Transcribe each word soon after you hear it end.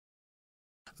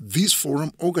This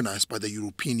forum, organized by the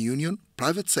European Union,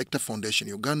 Private Sector Foundation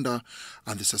Uganda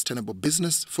and the Sustainable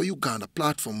Business for Uganda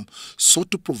platform, sought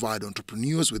to provide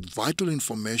entrepreneurs with vital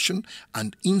information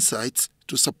and insights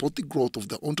to support the growth of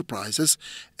their enterprises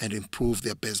and improve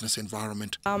their business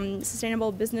environment.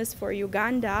 Sustainable Business for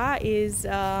Uganda is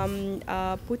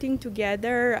putting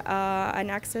together an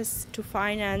access to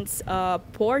finance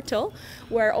portal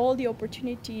where all the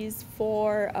opportunities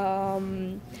for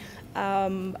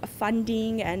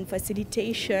funding and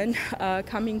facilitation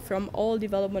coming from all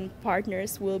development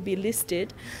partners will be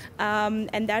listed,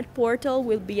 and that portal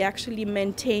will be actually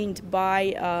maintained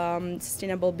by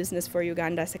Sustainable Business for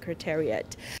Uganda Secretariat.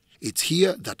 It's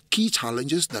here that key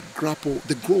challenges that grapple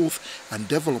the growth and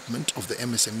development of the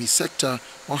MSME sector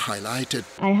are highlighted.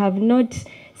 I have not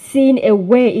seen a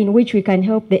way in which we can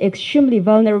help the extremely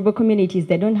vulnerable communities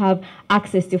that don't have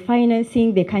access to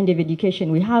financing, the kind of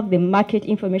education we have, the market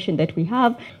information that we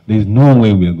have. There's no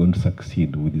way we are going to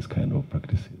succeed with this kind of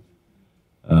practices.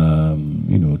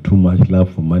 Too much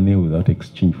love for money without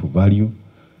exchange for value.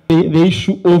 The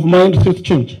issue of mindset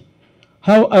change.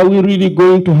 How are we really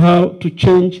going to have to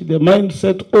change the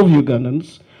mindset of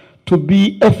Ugandans to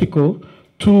be ethical,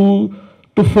 to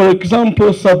for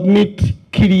example, submit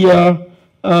clear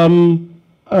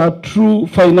true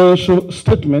financial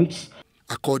statements.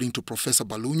 According to Professor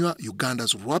Balunywa,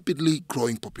 Uganda's rapidly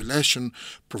growing population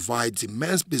provides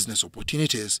immense business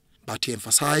opportunities, but he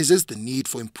emphasizes the need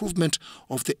for improvement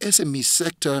of the SME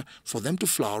sector for them to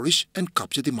flourish and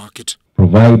capture the market.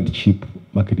 Provide cheap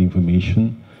market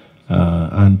information,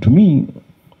 and to me,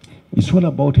 it's all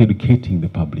about educating the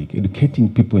public,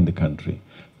 educating people in the country,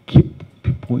 keep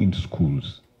people in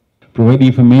schools, provide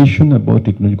information about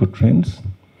technological trends,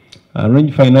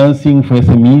 arrange financing for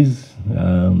SMEs.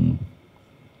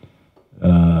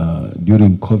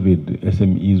 During COVID,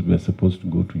 SMEs were supposed to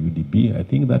go to UDB. I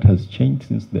think that has changed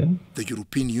since then. The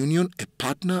European Union, a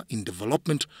partner in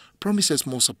development, promises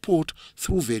more support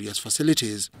through various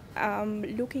facilities.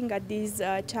 Looking at these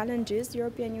challenges, the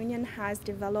European Union has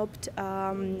developed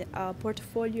a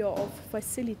portfolio of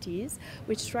facilities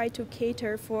which try to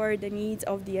cater for the needs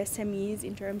of the SMEs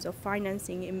in terms of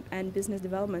financing and business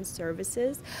development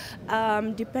services,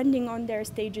 depending on their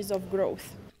stages of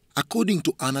growth. According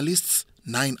to analysts,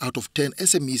 9 out of 10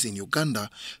 SMEs in Uganda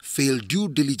fail due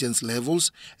diligence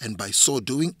levels and by so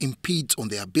doing impedes on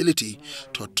their ability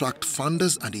to attract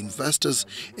funders and investors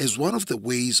as one of the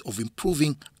ways of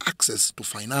improving access to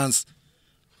finance.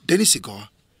 Dennis Igor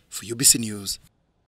for UBC News.